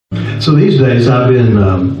So these days I've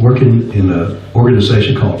been working in an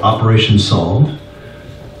organization called Operation Song.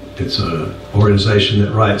 It's an organization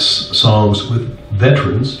that writes songs with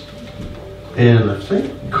veterans. And I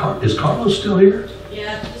think, is Carlos still here?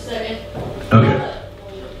 Yeah, just a second. Okay.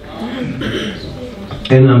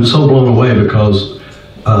 And I'm so blown away because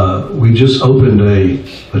we just opened a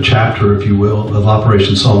chapter, if you will, of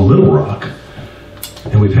Operation Song Little Rock.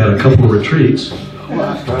 And we've had a couple of retreats.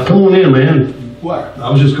 Come on in, man. What? I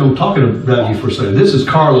was just going to talk about you for a second. This is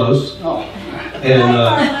Carlos. Oh. And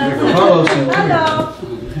Carlos,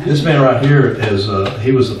 this man right here is,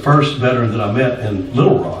 he was the first veteran that I met in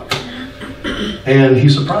Little Rock. And he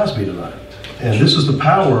surprised me tonight. And this is the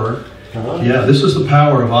power, this is the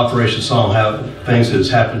power of Operation Song, how things that has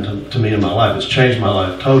happened to me in my life. It's changed my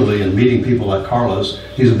life totally, and meeting people like Carlos.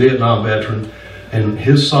 He's a Vietnam veteran, and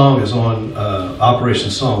his song is on Operation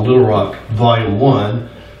Song Little Rock Volume 1.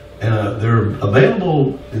 And they're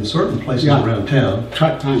available in certain places around town.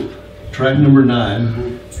 Track number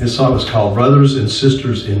 9. His song is called Brothers and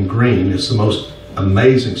Sisters in Green. It's the most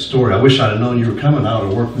amazing story. I wish I'd have known you were coming. I would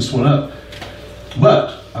have worked this one up.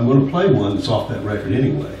 But I'm going to play one that's off that record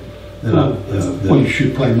anyway. Well, you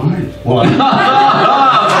should play mine. Well, I'm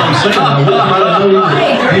saying,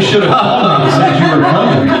 you should have called me and said you were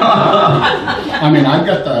coming. I mean, I've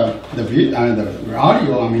got the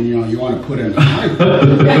audio. I mean, you want to put in.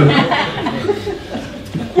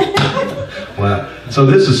 Wow. So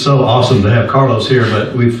this is so awesome to have Carlos here,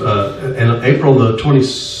 but we've, in April the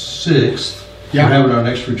 26th, we're having our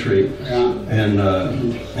next retreat. Yeah.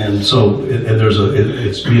 And so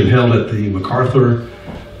it's being held at the MacArthur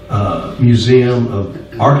Museum of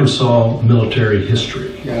Arkansas Military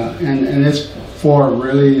History. Yeah, and it's for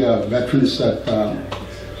really veterans that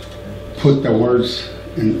put the words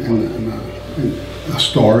in a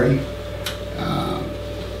story.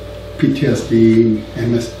 PTSD,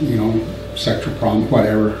 MS, sexual problems,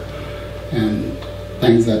 whatever, and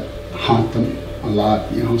things that haunt them a lot,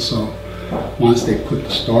 so once they put the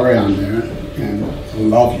story on there and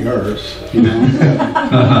love yours,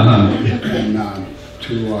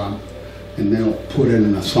 and they'll put it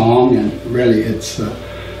in a song, and really it's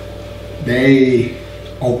they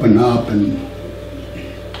open up and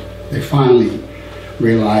they finally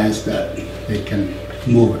realize that they can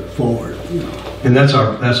move it forward. And that's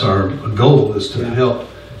our goal, is to help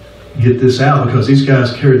get this out, because these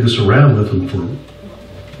guys carried this around with them for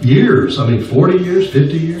years. I mean, 40 years,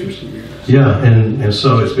 50 years. Yeah, and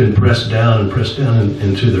so it's been pressed down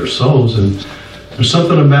into their souls. And there's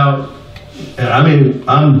something about, I mean,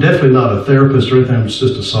 I'm definitely not a therapist or anything. I'm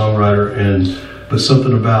just a songwriter, but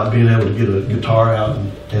something about being able to get a guitar out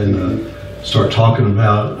and start talking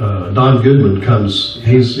about. Don Goodman comes.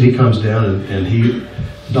 He comes down and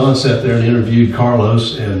Don sat there and interviewed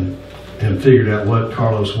Carlos and figured out what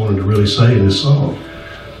Carlos wanted to really say in this song.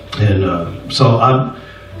 And so I'm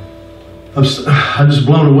just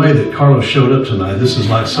blown away that Carlos showed up tonight. This is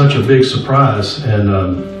like such a big surprise. And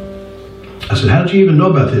I said, "How did you even know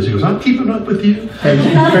about this?" He goes, "I'm keeping up with you."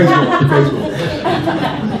 Facebook.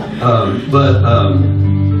 But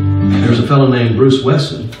there's a fellow named Bruce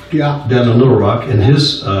Weston down in Little Rock, and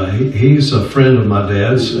he's a friend of my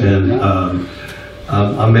dad's, and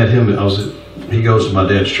I met him. He goes to my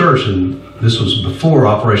dad's church, and this was before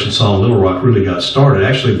Operation Song Little Rock really got started.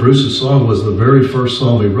 Actually, Bruce's song was the very first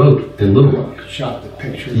song we wrote in Little Rock. Shot the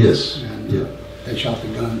pictures. Yes. And, they shot the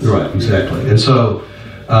guns. Right, exactly. And so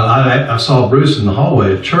I saw Bruce in the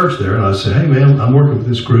hallway of church there, and I said, "Hey, man, I'm working with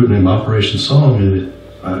this group named Operation Song, and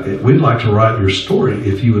we'd like to write your story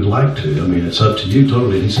if you would like to. I mean, it's up to you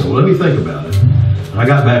totally." And he said, "Well, let me think about it." And I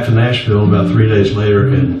got back to Nashville about 3 days later,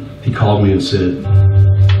 and he called me and said,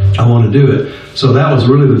 "I want to do it." So that was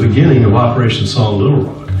really the beginning of Operation Song Little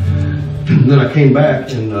Rock. Then I came back,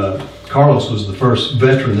 and Carlos was the first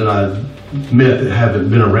veteran that I met that haven't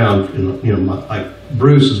been around. Like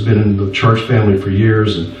Bruce has been in the church family for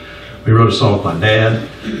years, and we wrote a song with my dad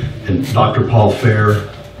and Dr. Paul Fair.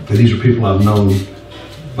 And these are people I've known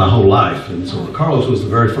my whole life. And so Carlos was the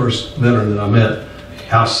very first veteran that I met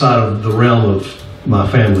outside of the realm of my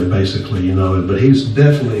family, basically, but he's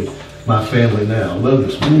definitely my family now. I love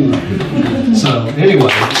this man. So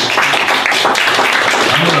anyway,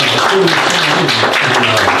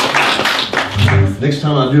 next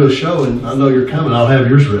time I do a show and I know you're coming, I'll have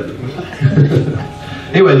yours ready.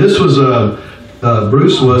 Anyway, this was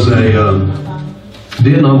Bruce was a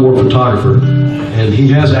Vietnam War photographer, and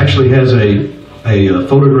he actually has a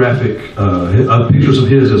photographic pictures of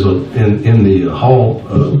his in the hall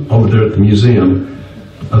over there at the museum,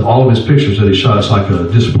 of all of his pictures that he shot. It's like a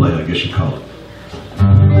display, I guess you call it.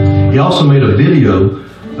 He also made a video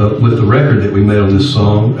with the record that we made on this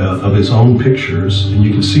song of his own pictures, and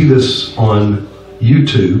you can see this on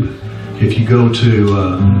YouTube. If you go to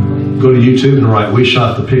YouTube and write "We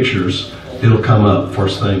Shot the Pictures," it'll come up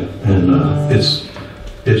first thing, and it's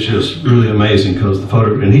just really amazing because the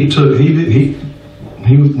photo. And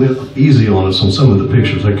he went easy on us on some of the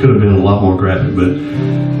pictures. They could have been a lot more graphic, but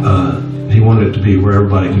he wanted it to be where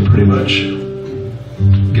everybody can pretty much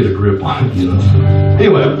get a grip on it, you know. So,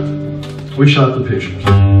 anyway, we shot the pictures.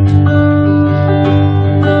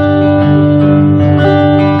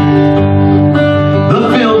 The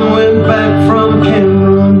film went back from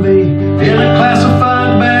Cameron Bay in a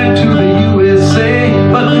classified bag to the USA,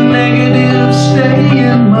 but the negatives stay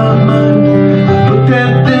in my mind. I looked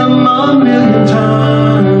at them a million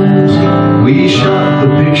times. We shot the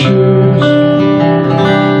pictures,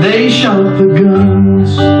 they shot the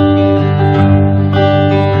guns.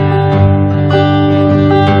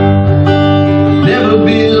 Never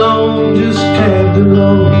belonged, just tagged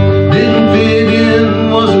along. Didn't fit in,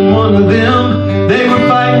 wasn't one of them. They were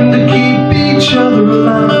fighting to keep each other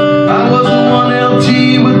alive. I was the one LT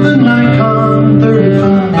with the Nikon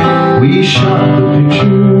 35. We shot the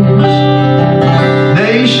pictures,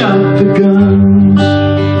 they shot the guns.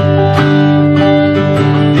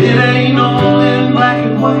 It ain't all in black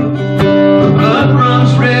and white. The blood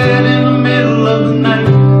runs red in the middle of the night.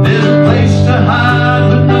 There's a place to hide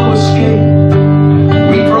but no escape.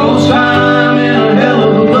 We froze time in a hell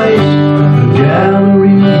of a place. The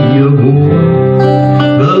gallery of war,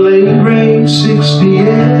 the late grade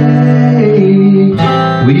 68.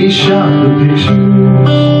 We shot the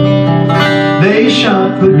pictures, they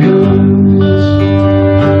shot the guns.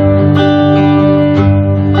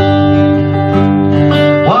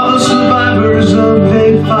 While the survivors of a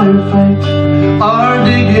firefight are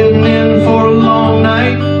digging in for a long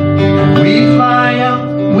night, we fly out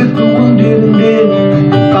with the wounded and dead,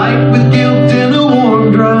 fight with guilt in a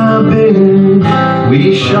warm, dry bed.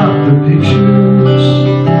 We shot the pictures,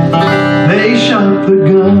 they shot the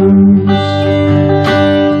guns.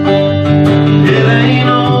 It ain't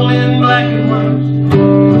all in black and white.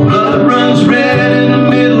 Blood runs red in the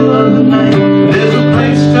middle of the night. There's a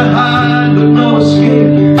place to hide but no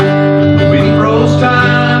escape. We froze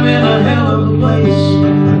time in a hell of a place.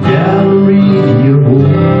 The gallery of war,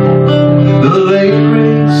 the late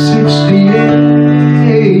grade 68.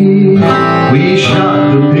 We shot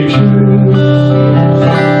the pictures,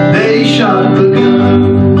 they shot the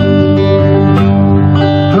guns.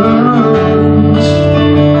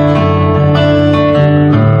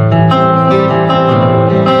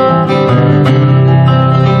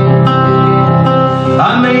 I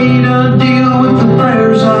made a deal with the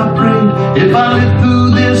prayers I prayed. If I lived through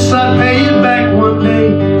this, I'd pay it back one day.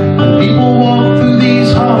 When people walk through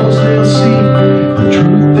these halls, they'll see the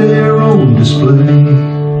truth there on display.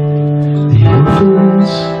 The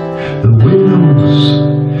orphans, the widows,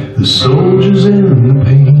 the soldiers and the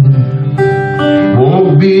pain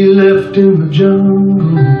won't be left in the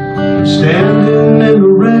jungle, standing in the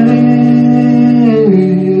rain.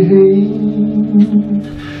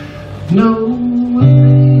 No, it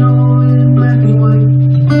ain't all in black and white.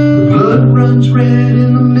 The blood runs red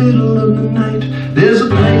in the middle of the night. There's a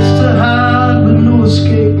place to hide but no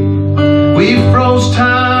escape. We froze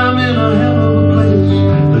time in a hell of a place.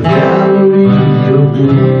 The gallery of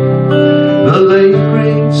war, the late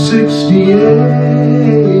grade 68.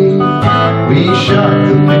 We shot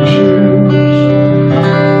the pictures,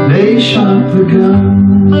 they shot the guns.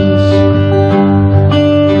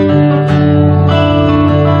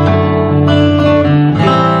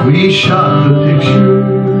 We shot the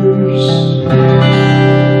pictures.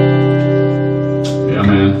 Yeah,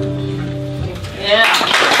 man. Yeah.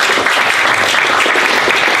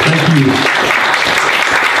 Thank you.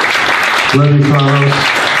 Love you, Carlos.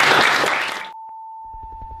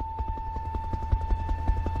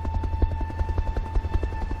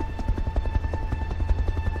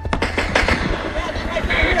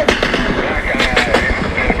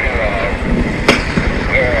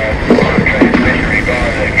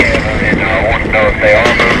 Know if they are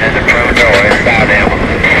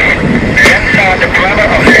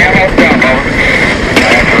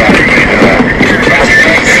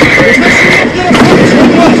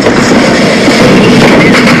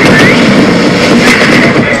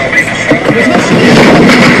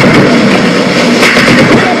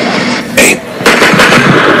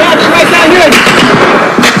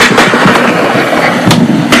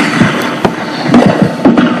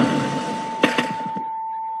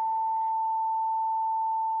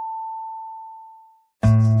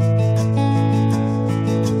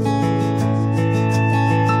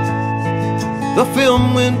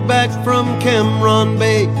mom went back from Cameron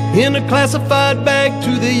Bay in a classified bag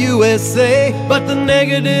to the USA. But the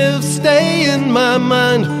negatives stay in my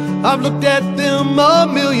mind, I've looked at them a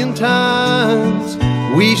million times.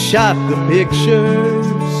 We shot the pictures,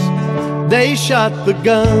 they shot the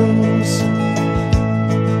guns.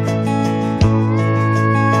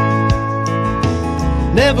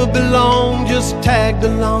 Never belonged, just tagged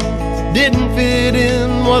along. Didn't fit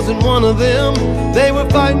in, wasn't one of them. They were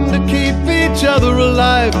fighting to keep each other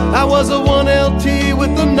alive. I was a 1LT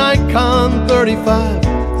with the Nikon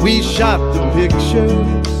 35. We shot the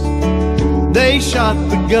pictures, they shot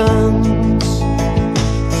the guns.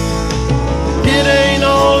 It ain't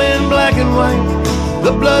all in black and white.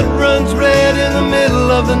 The blood runs red in the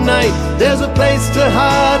middle of the night. There's a place to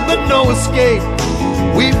hide but no escape.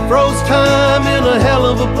 We froze time in a hell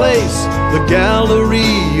of a place, the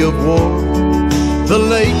gallery of war, the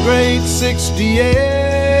late great '68.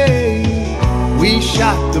 We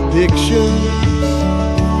shot the pictures,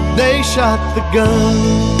 they shot the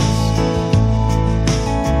guns.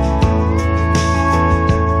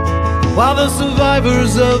 While the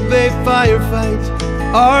survivors of a firefight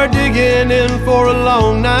are digging in for a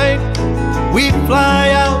long night, we fly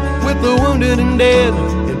out with the wounded and dead,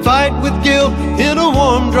 fight with guilt in a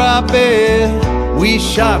warm, dry bed. We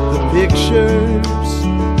shot the pictures,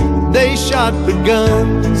 they shot the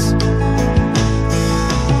guns.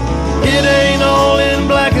 It ain't all in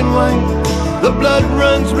black and white. The blood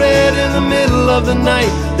runs red in the middle of the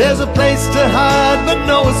night. There's a place to hide but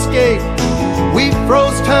no escape. We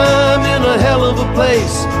froze time in a hell of a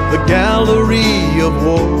place, the gallery of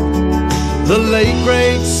war, the late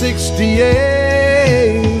great '68.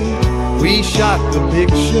 We shot the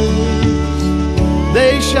pictures,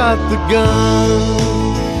 they shot the guns.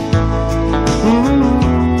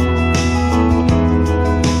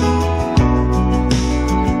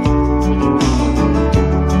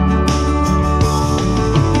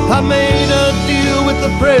 I made a deal with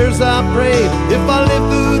the prayers I prayed. If I live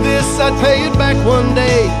through this, I'd pay it back one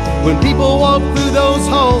day. When people walk through those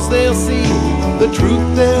halls, they'll see the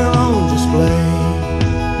truth there on display.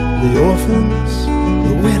 The orphans,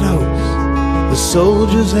 the widows, the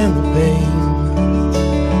soldiers and the pain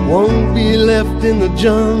won't be left in the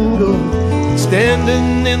jungle,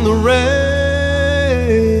 standing in the rain.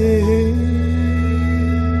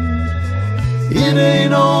 It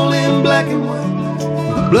ain't all in black and white.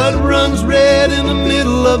 The blood runs red in the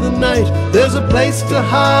middle of the night. There's a place to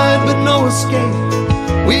hide but no escape.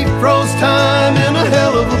 We froze time in a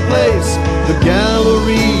hell of a place, the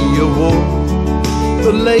gallery of war,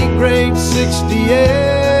 the late great '68.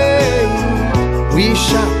 We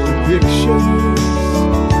shot the pictures,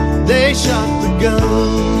 they shot the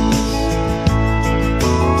guns.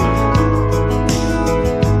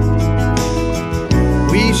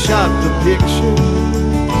 We shot the pictures,